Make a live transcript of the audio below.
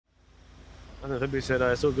And the Hibby said,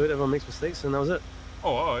 it's all good, everyone makes mistakes, and that was it.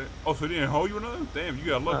 Oh, all right. Oh, so they didn't hold you or nothing? Damn, you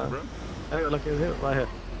got lucky, bro. I got lucky here, right here.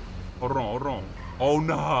 Hold on. Oh,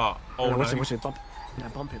 nah. Oh, nah. Watch it, bump it.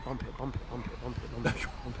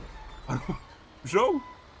 You sure?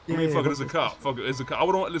 Yeah, I mean, fuck it, it's a cop. Fuck it, it's a cop.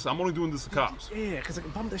 Listen, I'm only doing this to cops. Yeah, because I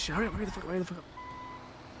can bump this shit. Hurry the fuck up.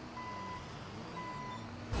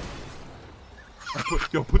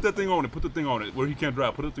 Yo, put that thing on it. Put the thing on it. Where he can't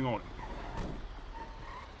drive. Put the thing on it.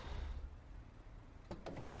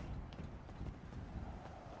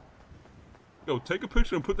 Yo, take a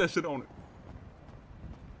picture and put that shit on it.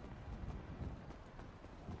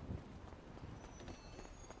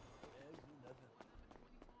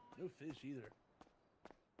 No fish either.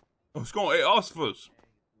 Oh, it's going. Hey, Osfus.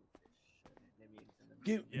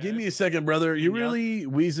 Give me a second, brother. You're really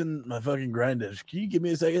wheezing my fucking grindage. Can you give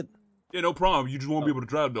me a second? Yeah, no problem. You just won't be able to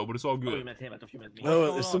drive though, but it's all good.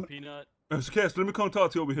 Oh, it's some Peanut. Mr. Cass, let me come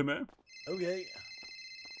talk to you over here, man. okay.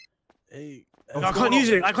 Hey, I can't use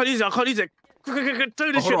it. Quick,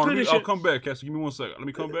 do this shit. Hold on, Do this I'll shit. come back, Cass. Give me 1 second. Let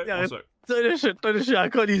me come back. Yeah, 1 second. do this shit. I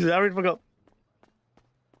can't use it. I already forgot.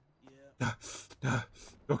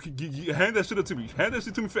 Okay, hand that shit to me. Hand that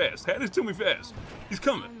shit to me fast. Hand it to me fast. He's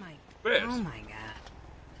coming. Fast. Oh my god.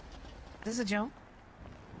 This is a joke?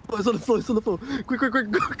 Oh, it's on the floor. Quick. Go.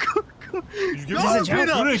 You give No, it to me. You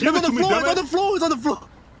didn't give it to me, It's dumbass. on the floor.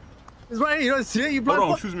 It's right here. You don't see it? You blind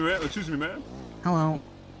Hold on, fuck. excuse me, man. Hello.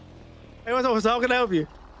 Hey, what's up? How can I help you?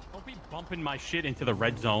 Don't be bumping my shit into the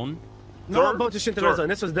red zone. No, I'm about to shit to the zone.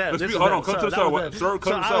 This was there. Hold on, come to the sidewalk. Sir,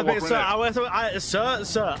 come to the sidewalk right now.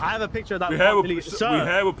 Sir, I have a picture of that. We have a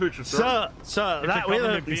picture, sir. Sir, that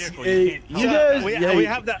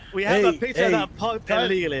we have that picture of that parked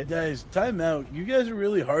illegally. Guys, time out. You guys are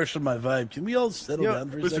really harsh on my vibe. Can we all settle down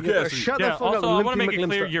for a Mr. second? Cassidy. Shut the Yeah, fuck up. also, I want to make it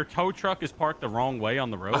Limpy clear McLimster. your tow truck is parked the wrong way on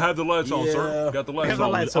the road. I have the lights on, sir. Yeah. Got the We lights have the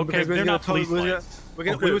on. lights on Okay, because they're we're not gonna police lights.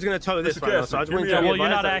 we was gonna tow this Mr. right now. So I just Cassidy, wanted Yeah, to well, you're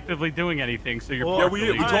not advise actively doing anything, so you're Well, Yeah, parked we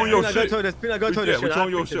illegally. towing your shit. Go tow this Yeah, we shit.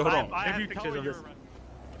 towing your shit. Hold on. I If have you pictures tow of your... this.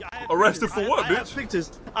 Arrested for what,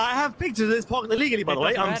 bitch? I have pictures of this parked illegally, by the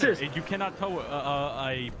way. I'm serious. You cannot tow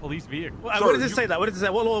a police vehicle. What does it say that? What does it say?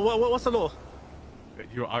 What's the law?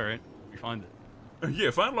 You all right? We find it.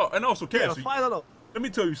 Yeah, find law. And also, Yeah, Cassie, fire the law. let me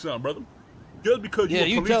tell you something, brother. Just because Yeah, you a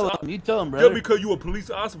you police tell him. You tell him, just brother. because you a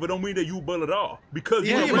police officer don't mean that you bull at all. Because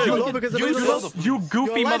Yeah, you but a you regular. know because You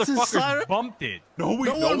goofy Your license motherfuckers siren? bumped it. No, we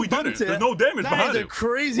one didn't. bumped it. There's no damage That behind is a it.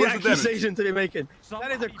 crazy Where's the damage? accusation to be making. That is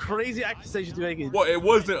Somebody a crazy accusation to be making. Well, it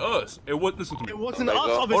wasn't us. It was. Listen to me. It wasn't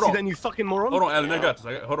Hold us, on. obviously, then, you fucking moron. Hold on, Alan. I got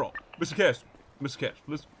this. Hold on, Mr. Cash.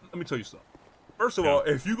 Let me tell you something. First of all,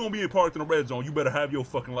 if you're gonna be parked in the red zone, you better have your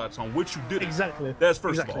fucking lights on, which you didn't. Exactly. That's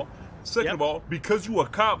first of Exactly. all. Second of all, because you a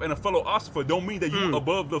cop and a fellow officer, don't mean that you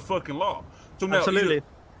above the fucking law. So now, Absolutely.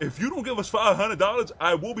 if you don't give us $500,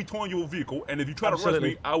 I will be towing your vehicle, and if you try to arrest Absolutely.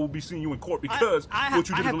 me, I will be seeing you in court because what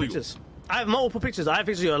you did is illegal. Pictures. I have multiple pictures. I have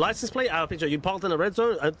pictures of your license plate. I have a picture of you parked in the red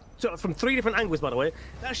zone from 3 different angles, by the way.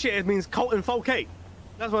 That shit it means Colton Folkate.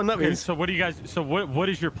 That's what that Okay, means. so what do you guys? So what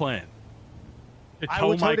is your plan? To I tow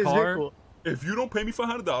will tow my this car? vehicle. If you don't pay me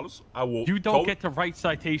 $500, I will. You don't get to write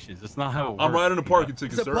citations. That's not how it works. I'm writing a parking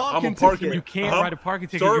ticket, It's a sir. I'm a parking parking. ticket. You can't write a parking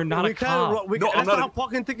ticket. Sir, You're not a cop. No, that's I'm not not how a-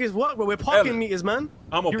 parking tickets work, bro. We're parking Ellen. meters, man.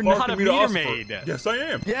 I'm a You're parking not a meter meter officer. maid. Yes, I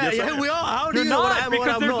am. Yeah, yes, I yeah, am. we are. How do You're you know what I not am and what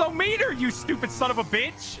because I'm there's not? no meter. You stupid son of a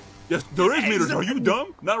bitch. Yes, there is meters. Are you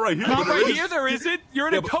dumb? Not right here. Not but there right is. here. There isn't. You're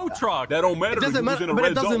in Yeah, a but tow truck. That don't matter. It doesn't because matter, in the but it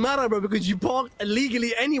red doesn't zone. matter, bro, because you parked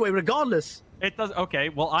illegally anyway, regardless. It does. Okay.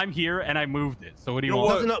 Well, I'm here and I moved it. So what do you You know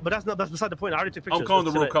want? what? That's beside the point. I already took pictures. I'm calling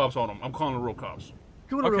the real That's cops on them. I'm calling the real cops.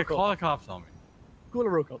 Cool, Okay, call the cops on me. Cool,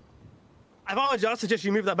 real cop. If I was you, I'd suggest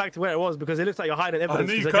you move that back to where it was because it looks like you're hiding I evidence.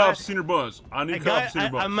 need 'Cause cops, senior buns. I a need guy, cops, senior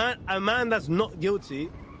buns. a man that's not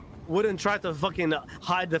guilty wouldn't try to fucking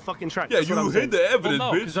hide the fucking track. Yeah, That's what you I'm hid saying. the evidence,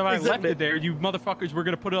 Well, no, because if I Exactly. left it there, you motherfuckers were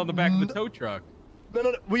gonna put it on the back of the tow truck.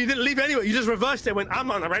 No. Well, you didn't leave it anyway. You just reversed it. Went, I'm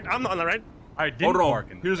not on the red. I'm not on the red. I didn't Hold on.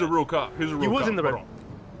 park in Here's a real cop. Here's a real He cop. was in the Hold red. on.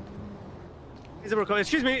 He's a real cop.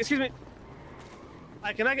 Excuse me.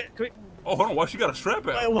 Can I get? Can we, Oh, hold on. Why she got a strap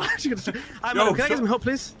out? why is she gonna? Madam, Yo, can I get some help,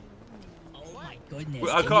 please? Oh my goodness.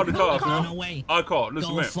 I called the cops. Run away. I called.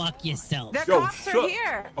 Listen, Go man. fuck yourself. The Yo, cops are shut-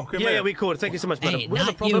 here. Okay, Yeah, man. yeah, we called. Thank you so much, madam. Hey, We have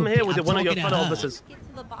a not problem you. here with I'm one of your talking to fellow her. officers.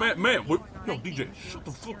 Man, what? Yo, DJ, shut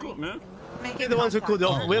the fuck up, man. We're the ones who called.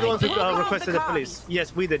 We're the ones who Called the requested the cops. police.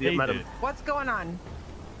 Yes, we did, They madam. did. What's going on?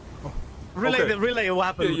 Okay. Relay what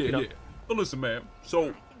happened. Yeah. So listen, man.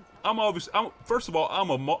 So first of all, I'm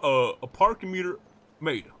a parking meter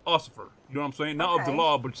maid, officer. You know what I'm saying? Not of the Okay.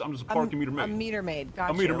 law, but I'm just a parking meter maid. A meter maid.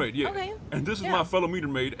 Got A meter you. maid, yeah. Okay. And this is Yeah. my fellow meter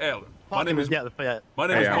maid, Alan. My name is yeah. my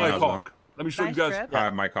name is Hey, Mike Alan. Hawk. Let me show Nice you guys. trip. Hi,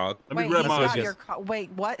 Mike Hogg. Let me Wait, grab he's my. got your wait,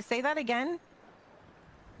 what? Say that again.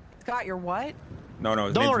 Scott, you're what? No,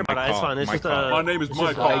 his Don't name's worry about Mike it. It's Hawk. fine. It's Mike just Hawk. My name is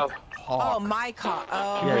Mike like- Hawk. Oh, Mike Hawk.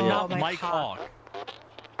 Oh, Yeah, yeah. Not Mike Mike Hawk.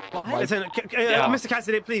 What? Listen, Mr.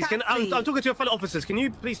 Cassidy, please. I'm talking to your fellow officers. Can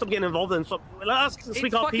you please stop getting involved and stop? Let's speak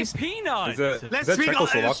It's our fucking piece. peanuts. Let's speak.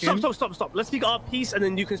 Stop. Let's speak our piece, and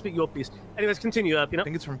then you can speak your piece. Anyways, continue. I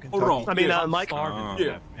think it's from Hold Kentucky. on. I mean, Yeah. Mike.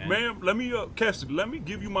 Yeah, ma'am. Let me, Cassidy. Let me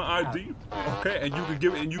give you my ID, okay? And you can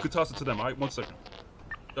give it, and you can toss it to them. All right, 1 second.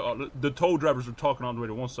 The tow drivers are talking on the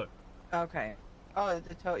radio. 1 second. Okay. Oh,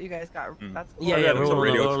 you guys got. That's cool. Yeah, yeah, we're it's a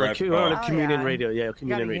radio track. on a Oh, communion yeah. radio. Yeah, You got a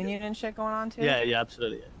communion radio. union and shit going on too. Yeah,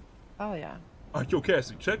 absolutely. Yeah. Oh yeah. All right, yo,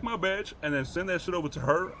 Cassidy, check my badge, and then send that shit over to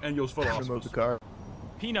her and your fellow Remove the officers. car.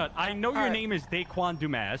 Peanut, I know your Alright. name is Daquan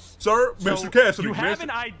Dumas. Sir, So Mr. Cassidy, you have Mr. an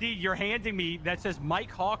ID you're handing me that says Mike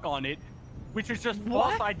Hawk on it, which is just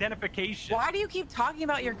What? false identification. Why do you keep talking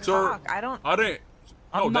about your Sir, cock? I don't. I didn't.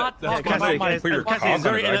 I'm not that's talking about my- Put your Cassie, cock it's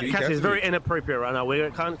very, on it, Cassie, it's ID. very inappropriate right now. We're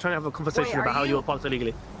trying to have a conversation Wait, are about how you- you were parked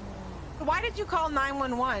illegally. Why did you call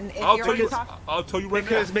 911 if I'll you're tell already you. talking? I'll tell you right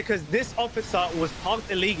now. Because this officer was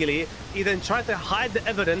parked illegally. He then tried to hide the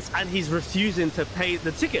evidence, and he's refusing to pay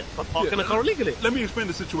the ticket for parking a car illegally. Let me explain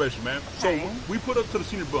the situation, man. Okay. So we put up to the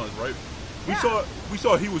senior buns, right? We Yeah.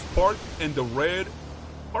 saw he was parked in the red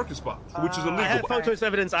parking spot, which is illegal. I had photos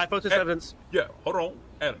evidence. I have photos evidence. Yeah, hold on,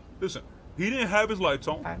 Adam. Listen, he didn't have his lights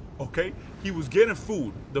on. Okay, he was getting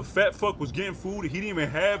food. The fat fuck was getting food. He didn't even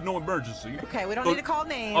have no emergency. Okay, we don't So- need to call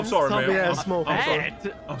names. I'm sorry, Stop man. being I'm, small. I'm sorry.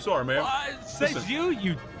 That I'm sorry, man. says Listen.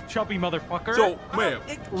 you chubby motherfucker. So, ma'am,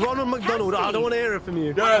 Ronald McDonald, I don't want to hear it from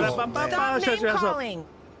you. Guys. Stop Shut name your ass up. calling.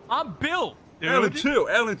 I'm built, dude. Alan, chill.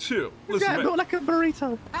 Alan, chill. Listen, Yeah, man. built like a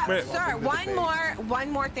burrito. Man. Sir,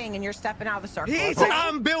 one more thing, and you're stepping out of the circle. He okay? said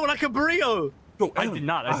I'm built like a burrito. Yo, I Alan, did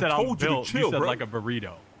not. I said I'm told you built. to chill, You said bro. like a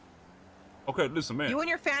burrito. Okay, listen, man. You and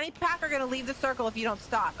your fanny pack are gonna leave the circle if you don't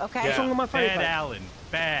stop. Okay. What's wrong with my face? Bad Alan.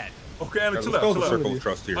 Bad. Okay, Alan, Let's chill out. go to Chill the out. circle of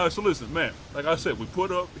trust here. All right, so listen, man. Like I said, we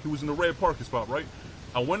put up. He was in the red parking spot, right?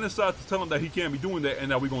 I went inside to tell him that he can't be doing that,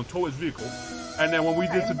 and that we're gonna tow his vehicle. And then when we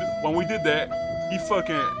did that, he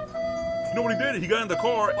fucking. You know what he did? He got in the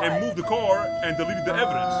car and moved the car and deleted the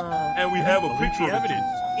evidence. And we have a picture of it. Evidence.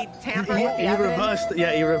 He tampered with the He evidence. reversed.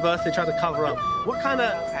 Yeah, he reversed. They tried to cover up. What kind of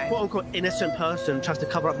Okay. quote unquote innocent person tries to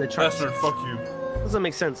cover up their tracks? Bastard, fuck you. Doesn't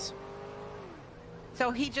make sense.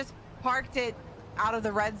 So he just parked it out of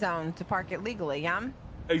the red zone to park it legally, yeah?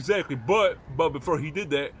 Exactly, but before he did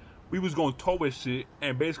that, we was gonna tow his shit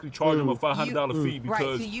and basically charge him a $500 fee Right,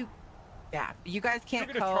 because so you guys can't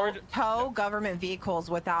You're gonna tow government vehicles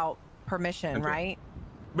without permission, Okay. right?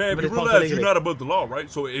 man, But you it's parked realize you're illegally. not above the law, right?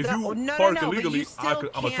 So if you No, park but illegally, you still I'm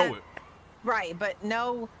gonna tow can't- it. Right, but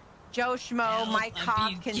no Joe Schmo, Help, Mike I'm Hawk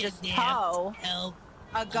being can just kidnapped. tow Help.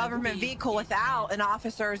 a government vehicle without an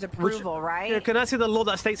officer's approval, Yeah, right? can I see the law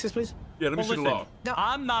that states this, please? Yeah, let me Well, see the listen, law. No.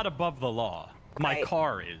 I'm not above the law. My Right.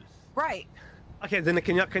 car is. Right. Okay, then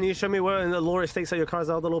can you show me where in the law it states that your car's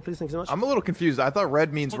out of the law, please? Thank you so much. I'm a little confused. I thought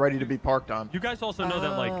red means ready to be parked on. You guys also know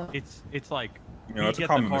that like it's like You know, we it's a get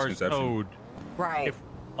common the cars misconception. towed. Right. If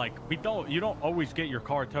like you don't always get your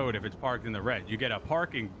car towed if it's parked in the red. You get a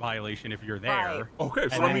parking violation if you're there, Right. Okay,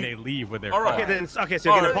 so and let then me. they leave with their All right. car. Okay, then so you're getting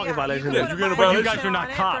a Alright. parking violation. Yeah, then. you're getting a But you violation. guys are not on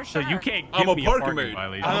it, cops, for so you sure. can't I'm give a me parking parking maid.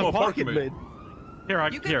 violation. I'm I'm a a parking parking maid. maid. Here,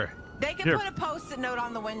 You can, here, They can here. put a post-it note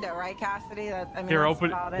on the window, right, Cassidy? I mean, here, that's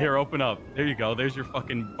open, about it. here, open up. There you go. There's your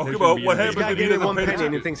fucking. Okay, there's but your what meter. This happens guy if he gave me doesn't one pay the penny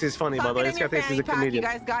and he ticket? thinks he's funny, by Plug the way. it This in guy your thinks he's fanny a pack. You comedian.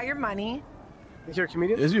 guys got your money. Think you're a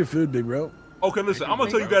comedian? Is your food, big bro? Okay, listen, I'm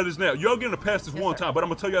gonna tell you guys this now. Y'all getting to pass this Yes, one sir. time, but I'm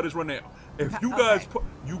gonna tell y'all this right now. If you Okay.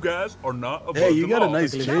 guys are not above Hey, you the got a law.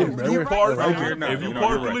 nice If chain, you brother. park, Right. You're not- if you you're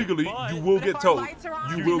park right. illegally, But- you will But get if our towed. lights are on,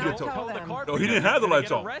 You you will don't get tow towed. them. No, he didn't have the You're gonna lights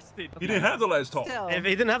get on. arrested. He didn't have the lights on. Still. If he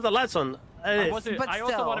didn't have the lights on, I wasn't. But I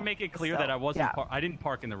also still, want to make it clear that I wasn't. yeah. I didn't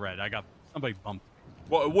park in the red. I got somebody bumped.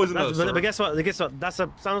 Well, it wasn't us, but sir. guess what? Guess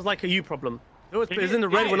what? Sounds like a you problem. It's in the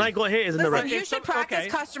It red. When is. I got here, it's in the Listen, red. you Okay, should so- practice okay.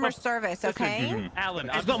 customer Listen, service, okay? Alan,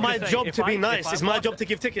 It's not my job to be nice. It's my job to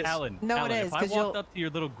give tickets. Alan, No, it Alan, is, If I 'cause walked you'll- up to your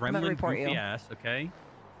little I'm gonna gremlin report goofy you. ass, okay? Your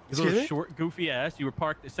Excuse little me? short goofy ass. You were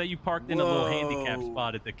parked. Say you parked in a little handicap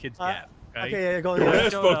spot at the kids' gap. Okay, yeah, go on. Yo, Yeah.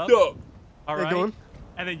 that's showed fucked up. up. All Yeah, right. go on.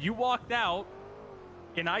 And then you walked out,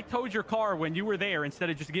 and I towed your car when you were there. Instead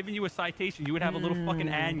of just giving you a citation, you would have a little fucking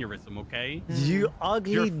aneurysm, okay? You Your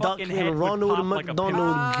ugly fucking ducking head would Ronald pop like a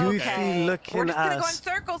McDonald, pin. goofy Okay. looking We're just gonna go in ass.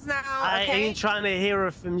 circles now, I okay? ain't trying to hear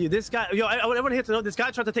it from you. This guy, yo, everyone here to know this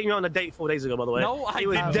guy tried to take me on a date 4 days ago. By the way, No, I he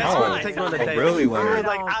was did desperate not. to take me on a Oh, date. really, He Leonard? was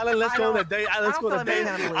like, Alan, let's go on a date. Alan, let's go on a I date. don't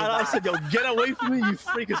And feel like I said, yo, get away from me, you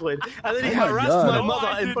freakish weird. And then he Oh my harassed God. my No, mother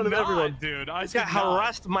I in did front of not, everyone. dude. I This guy did not.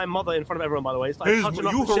 harassed my mother in front of everyone. By the way, it's like touching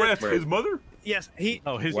off You the shit. harassed his mother? Yes, he.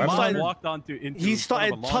 Oh, his What? mom walked onto. He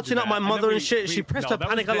started touching up my mother and shit. She pressed the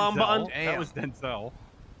panic alarm button. That was Denzel.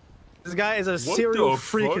 This guy is a What serial the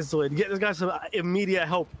freak. fuck? So get this guy some immediate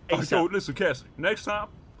help. So ASAP. listen, Cassie. Next time,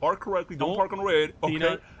 park correctly. Don't Don't- park on the red. Okay.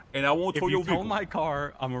 Tina, And I won't If tow your you vehicle. tow my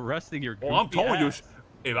car, I'm arresting your. Well, I'm goofy towing your ass. shit.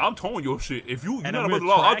 If I'm towing your shit, if you're And not I'm above gonna the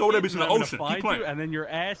law, I'll track throw that it, bitch in and the I'm gonna ocean. find Keep playing. you, and then your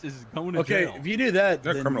ass is going to Okay, jail. if you do that,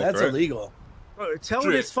 They're then criminal that's threat. illegal. Bro, tell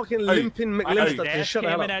Shit. this fucking Hey, limping hey, McLimster to Dash shut the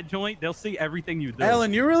cam hell in up. that joint, they'll see everything you do.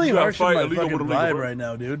 Alan, you're really You gotta harshing fight my illegal fucking with illegal, vibe bro. right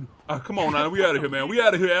now, dude. Come on, now. We out of here, man. We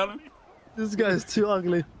out of here, Alan. This guy's too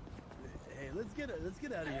ugly. Hey, let's get out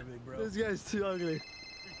of here, big bro. This guy's too ugly.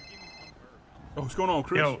 Oh, what's going on,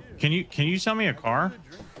 Chris? Yo, can you sell me a car?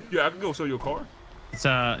 Yeah, I can go sell your car. It's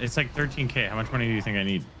like 13K. How much money do you think I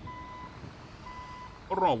need?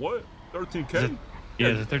 Hold on, what? 13K? Is it- yeah,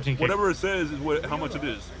 it's a 13K. Whatever it says is how much it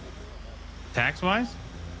is. Tax wise?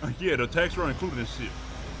 Yeah, the tax are included in shit.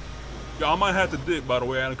 Yeah, I might have to dig, by the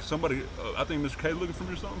way, Alan, because somebody, I think Mr. K looking for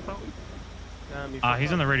me or something, probably.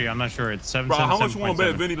 He's on the radio. I'm not sure. It's Bro, how much you want to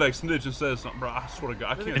bet 777.7. Vinny like snitch and says something, bro? I swear to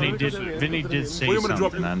God, I can't. Vinny do this shit. did say Wait, I'm gonna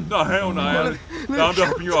drop you. something. No, hell no, Alan. No, I'm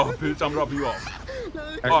dropping you off, bitch. I'm dropping you off.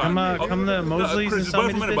 Come to Mosley's Chris, and just sell buy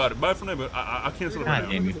me from this anybody. bitch. Buy from anybody. I can't sell it God right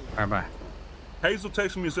damn now. you. All right, bye. Hazel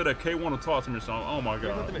texted me and said that K want to talk to me or something. Oh my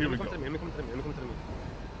God. Here we go. Let me come to me.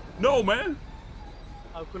 No, man.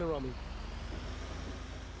 I'll call him Rami.